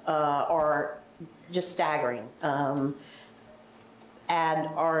numbers are just staggering. And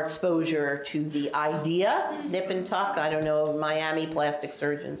our exposure to the idea, nip and tuck, I don't know, Miami Plastic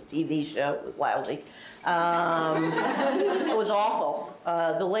Surgeons TV show, it was lousy. It was awful.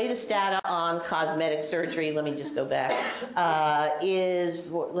 The latest data on cosmetic surgery, let me just go back, is,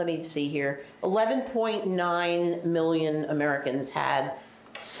 let me see here, 11.9 million Americans had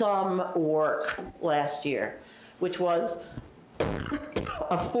some work last year, which was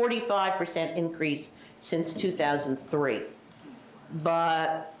a 45% increase since 2003,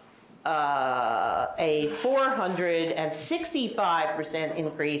 but a 465%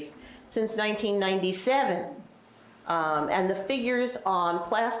 increase since 1997. And the figures on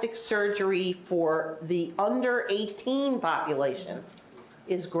plastic surgery for the under 18 population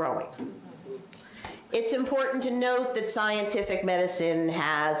is growing. It's important to note that scientific medicine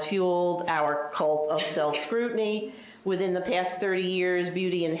has fueled our cult of self-scrutiny. Within the past 30 years,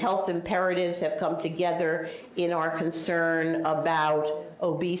 beauty and health imperatives have come together in our concern about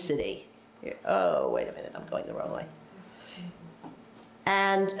obesity. Oh, wait a minute, I'm going the wrong way.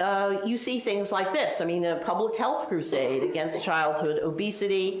 And you see things like this. I mean, a public health crusade against childhood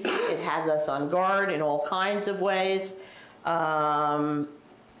obesity. It has us on guard in all kinds of ways.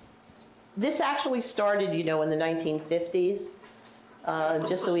 This actually started, in the 1950s.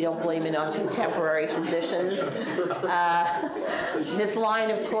 just so we don't blame it on contemporary physicians. This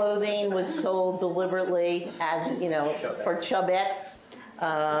line of clothing was sold deliberately as, for chubettes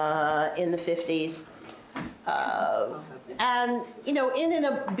in the 50s. And, in an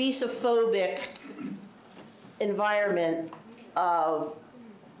obesophobic environment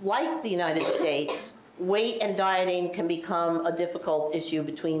like the United States, weight and dieting can become a difficult issue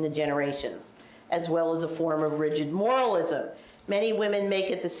between the generations, as well as a form of rigid moralism. Many women make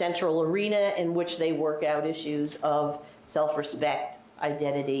it the central arena in which they work out issues of self-respect,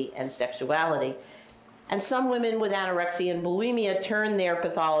 identity, and sexuality. And some women with anorexia and bulimia turn their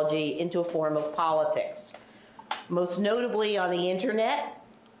pathology into a form of politics. Most notably on the internet,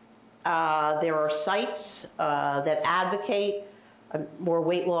 there are sites that advocate more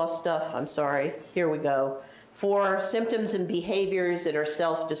weight loss stuff, I'm sorry, here we go, for symptoms and behaviors that are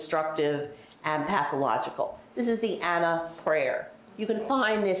self-destructive and pathological. This is the Anna prayer. You can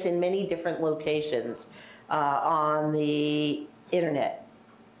find this in many different locations on the internet.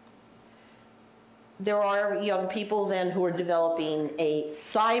 There are young people then who are developing a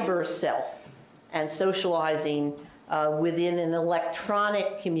cyber self and socializing within an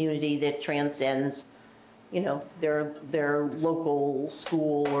electronic community that transcends, their local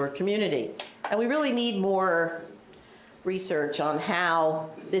school or community. And we really need more research on how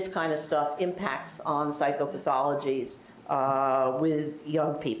this kind of stuff impacts on psychopathologies with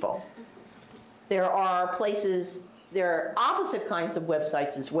young people. There are opposite kinds of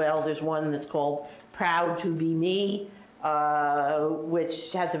websites as well. There's one that's called Proud to Be Me,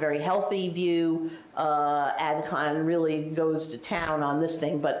 which has a very healthy view and kind of really goes to town on this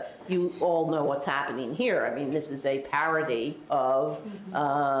thing, but you all know what's happening here. I mean, this is a parody of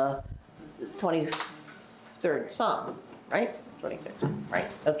 23rd Psalm, right? 23rd, right,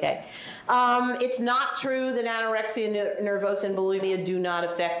 okay. It's not true that anorexia nervosa and bulimia do not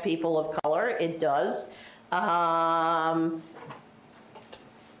affect people of color. It does.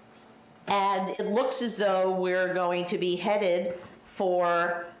 And it looks as though we're going to be headed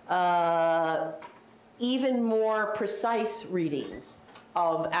for even more precise readings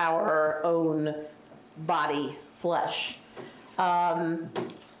of our own body flesh.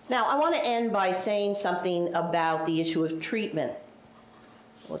 Now, I want to end by saying something about the issue of treatment.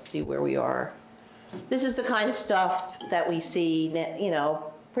 Let's see where we are. This is the kind of stuff that we see,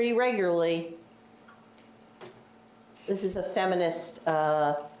 pretty regularly. This is a feminist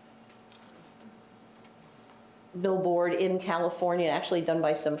billboard in California, actually done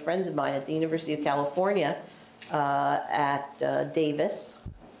by some friends of mine at the University of California at Davis.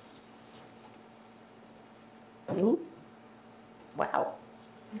 Ooh. Wow.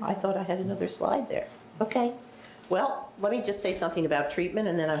 I thought I had another slide there. Okay. Well, let me just say something about treatment,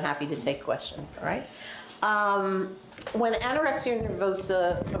 and then I'm happy to take questions, all right? When anorexia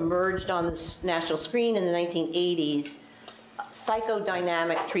nervosa emerged on the national screen in the 1980s,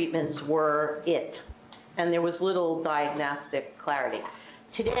 psychodynamic treatments were it, and there was little diagnostic clarity.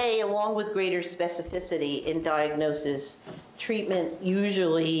 Today, along with greater specificity in diagnosis, treatment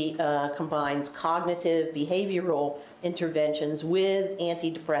usually combines cognitive behavioral interventions with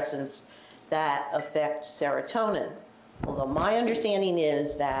antidepressants that affect serotonin. Although my understanding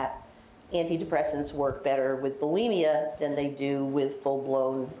is that antidepressants work better with bulimia than they do with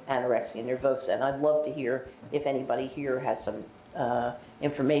full-blown anorexia nervosa. And I'd love to hear if anybody here has some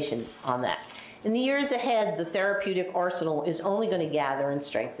information on that. In the years ahead, the therapeutic arsenal is only going to gather in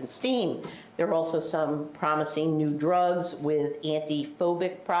strength and steam. There are also some promising new drugs with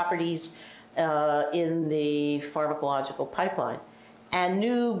antiphobic properties in the pharmacological pipeline. And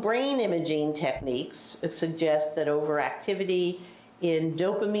new brain imaging techniques suggest that overactivity in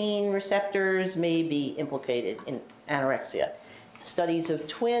dopamine receptors may be implicated in anorexia. Studies of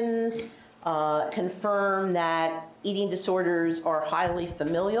twins confirm that eating disorders are highly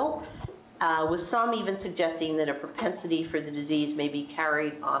familial, with some even suggesting that a propensity for the disease may be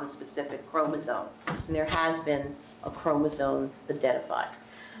carried on a specific chromosome. And there has been a chromosome identified.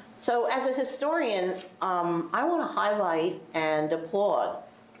 So as a historian, I want to highlight and applaud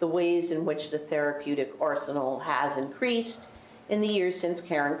the ways in which the therapeutic arsenal has increased in the years since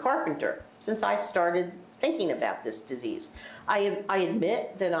Karen Carpenter, since I started thinking about this disease. I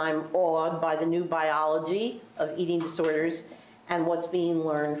admit that I'm awed by the new biology of eating disorders and what's being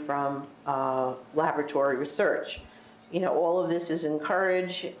learned from laboratory research. All of this is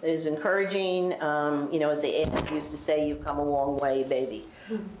encouraging. As the aunt used to say, you've come a long way, baby.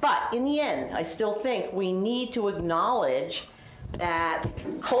 But in the end, I still think we need to acknowledge that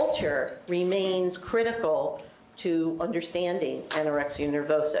culture remains critical to understanding anorexia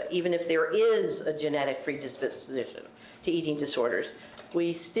nervosa, even if there is a genetic predisposition. to eating disorders.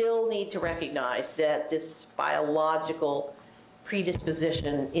 We still need to recognize that this biological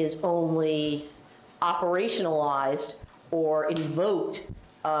predisposition is only operationalized or invoked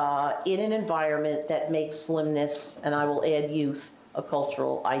in an environment that makes slimness, and I will add youth, a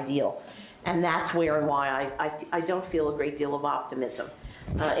cultural ideal. And that's where and why I don't feel a great deal of optimism.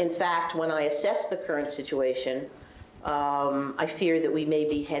 In fact, when I assess the current situation, I fear that we may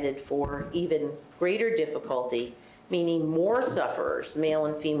be headed for even greater difficulty, meaning more sufferers, male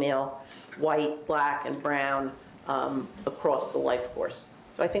and female, white, black, and brown, across the life course.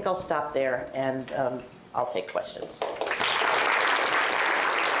 So I think I'll stop there, and I'll take questions.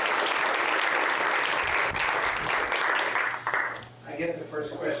 I get the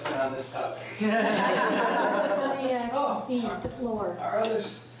first question on this topic. See the floor. Our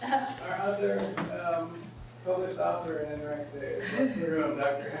other published author in anorexia is left the room,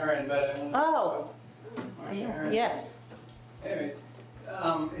 Dr. Herron, but I want to Yes. Anyways,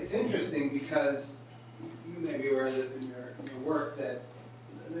 it's interesting because you may be aware of this in your work, that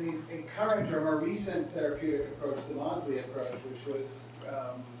the current or more recent therapeutic approach, the Maudsley approach, which was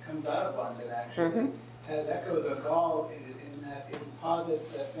comes out of London actually, has echoes of Gall in that it posits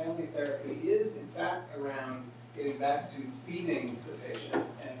that family therapy is in fact around getting back to feeding the patient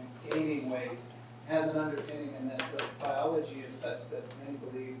and gaining weight, has an underpinning in that the biology is such that many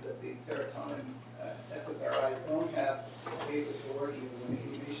believe that the serotonin SSRIs don't have a basis for working when the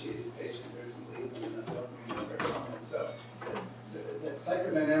emaciated patient. There's some lesions in the dopamine and serotonin. So that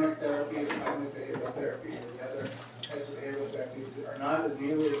psychodynamic therapy, or cognitive behavioral therapy, or the other types of behavioral therapies are not as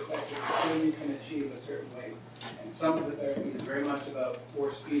nearly effective until you can achieve a certain weight. And some of the therapy is very much about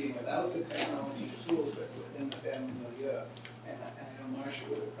force feeding without the technology or tools, but within the family milieu. And I know Marcia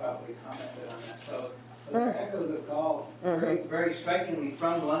would have probably commented on that. So there are echoes of Gall, very, very strikingly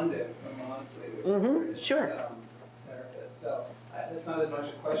from London, from Maudsley, which is a British therapist. So that's not as much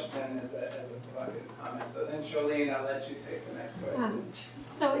a question as a provocative comment. So then, Charlene, I'll let you take the next question.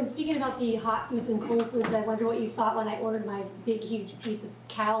 So in speaking about the hot foods and cold foods, I wonder what you thought when I ordered my big, huge piece of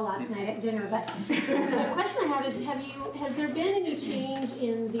cow last night at dinner. But the question I have is, has there been any change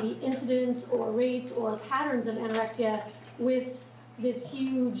in the incidence or rates or patterns of anorexia with this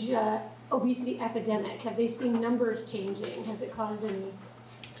huge obesity epidemic? Have they seen numbers changing? Has it caused any?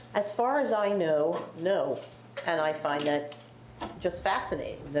 As far as I know, no. And I find that just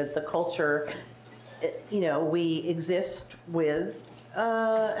fascinating, that the culture, we exist with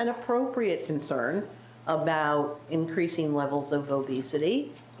an appropriate concern about increasing levels of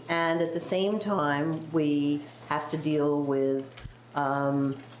obesity, and at the same time we have to deal with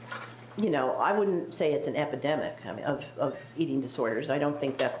I wouldn't say it's an epidemic of eating disorders. I don't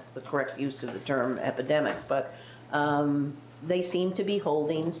think that's the correct use of the term epidemic, but they seem to be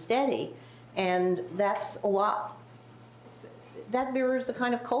holding steady, and that's a lot. That mirrors the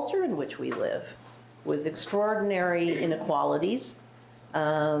kind of culture in which we live, with extraordinary inequalities.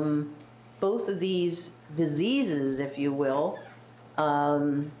 Both of these diseases, if you will,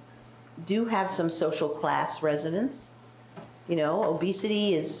 do have some social class resonance.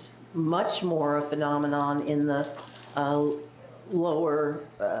 Obesity is much more a phenomenon in the lower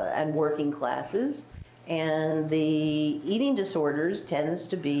and working classes, and the eating disorders tends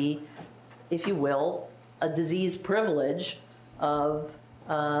to be, if you will, a disease privilege of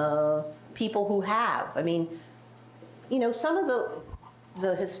people who have. Some of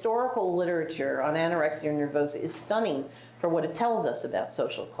the historical literature on anorexia nervosa is stunning for what it tells us about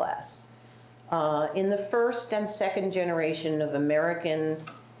social class. In the first and second generation of American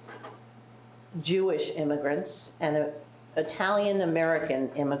Jewish immigrants and Italian-American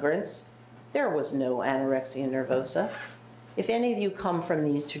immigrants, there was no anorexia nervosa. If any of you come from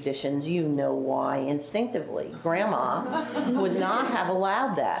these traditions, you know why instinctively. Grandma would not have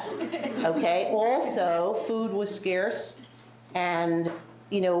allowed that, okay? Also, food was scarce, and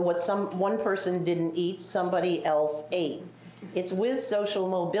what one person didn't eat, somebody else ate. It's with social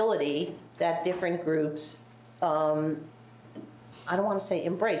mobility that different groups, I don't want to say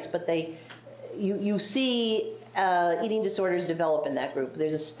embrace, but you see eating disorders develop in that group.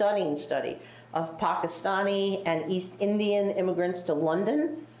 There's a stunning study of Pakistani and East Indian immigrants to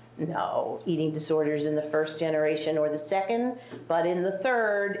London. No eating disorders in the first generation or the second, but in the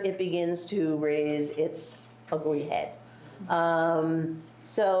third, it begins to raise its ugly head.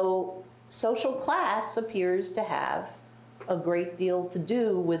 So social class appears to have a great deal to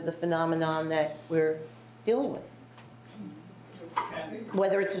do with the phenomenon that we're dealing with.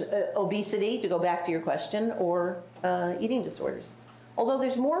 Whether it's obesity, to go back to your question, or eating disorders. Although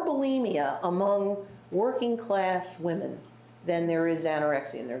there's more bulimia among working class women than there is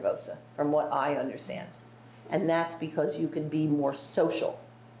anorexia nervosa, from what I understand. And that's because you can be more social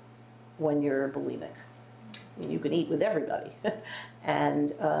when you're bulimic. I mean, you can eat with everybody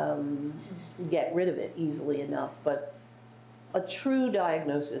and get rid of it easily enough. But a true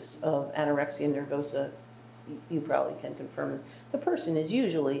diagnosis of anorexia nervosa, you probably can confirm this, the person is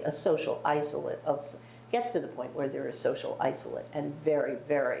usually a social isolate, gets to the point where they're a social isolate and very,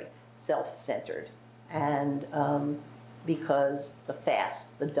 very self-centered. And because the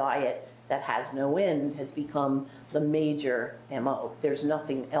fast, the diet that has no end has become the major MO. There's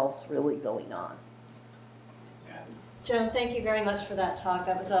nothing else really going on. Joan, thank you very much for that talk.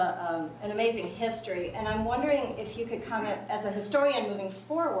 That was an amazing history. And I'm wondering if you could comment, as a historian moving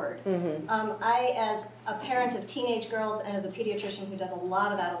forward, I, as a parent of teenage girls and as a pediatrician who does a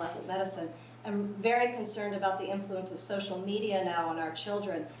lot of adolescent medicine, am very concerned about the influence of social media now on our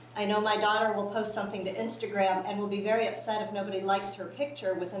children. I know my daughter will post something to Instagram and will be very upset if nobody likes her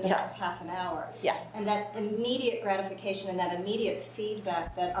picture within the next half an hour. Yeah. And that immediate gratification and that immediate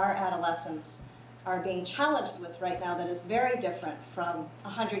feedback that our adolescents are being challenged with right now that is very different from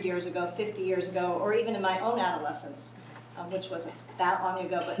 100 years ago, 50 years ago, or even in my own adolescence, which wasn't that long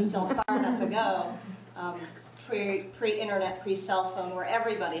ago, but still far enough ago, pre-internet, pre-cell phone, where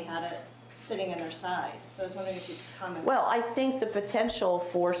everybody had it sitting in their side. So I was wondering if you could comment. Well, I think the potential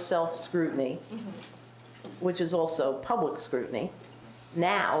for self-scrutiny, which is also public scrutiny,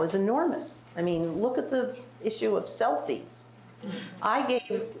 now is enormous. I mean, look at the issue of selfies. I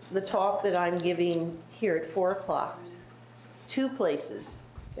gave the talk that I'm giving here at 4 o'clock, 2 places.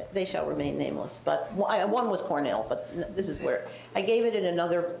 They shall remain nameless, but one was Cornell, but this is where. I gave it in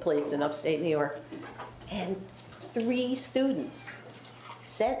another place in upstate New York, and 3 students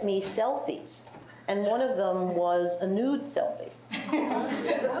sent me selfies, and one of them was a nude selfie.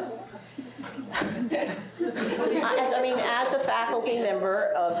 As a faculty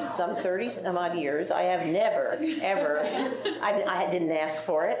member of some 30-some-odd years, I have never, ever, I didn't ask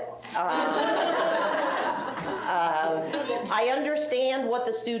for it. I understand what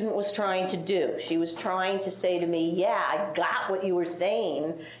the student was trying to do. She was trying to say to me, yeah, I got what you were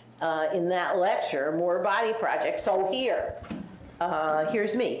saying in that lecture, more body projects, so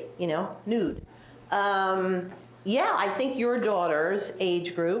here's me, nude. Yeah, I think your daughter's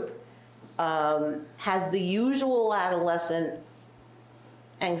age group has the usual adolescent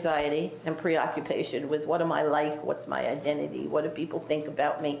anxiety and preoccupation with what am I like, what's my identity, what do people think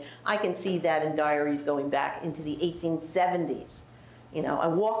about me. I can see that in diaries going back into the 1870s. I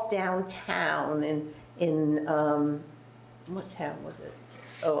walked downtown in what town was it?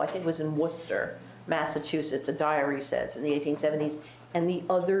 Oh, I think it was in Worcester, Massachusetts, a diary says, in the 1870s, and the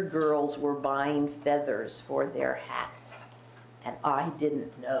other girls were buying feathers for their hats, and I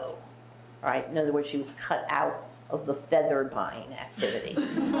didn't know. Right? In other words, she was cut out of the feather buying activity.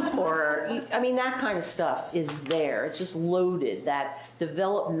 Or, that kind of stuff is there. It's just loaded, that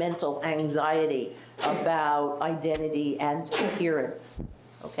developmental anxiety about identity and appearance.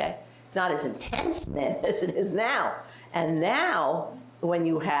 Okay? It's not as intense then as it is now. And now, when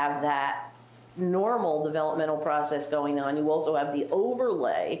you have that normal developmental process going on, you also have the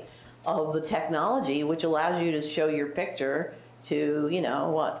overlay of the technology, which allows you to show your picture to,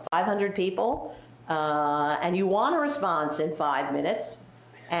 500 people, and you want a response in 5 minutes,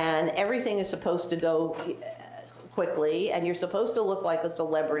 and everything is supposed to go quickly, and you're supposed to look like a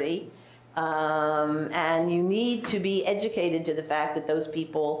celebrity, and you need to be educated to the fact that those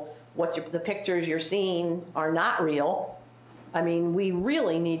people, the pictures you're seeing are not real. We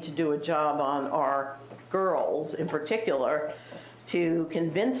really need to do a job on our girls in particular to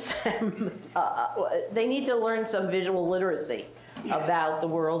convince them they need to learn some visual literacy about the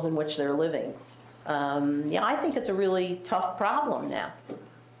world in which they're living. I think it's a really tough problem now.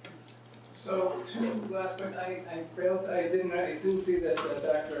 So, last point, I didn't see that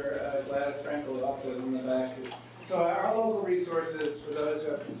Dr. Gladys Frankel also is in the back. So our local resources for those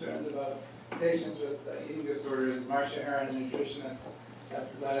who have concerns about patients with eating disorders, Marcia Heron, a nutritionist,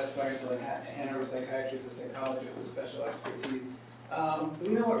 Dr. Gladys Frankel, and Hannah, a psychiatrist, a psychologist with special expertise. Do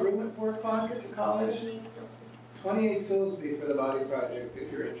you know what room at 4 o'clock at the college? 28 Silsby for the Body Project,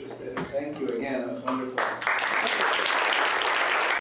 if you're interested. Thank you again. That was wonderful.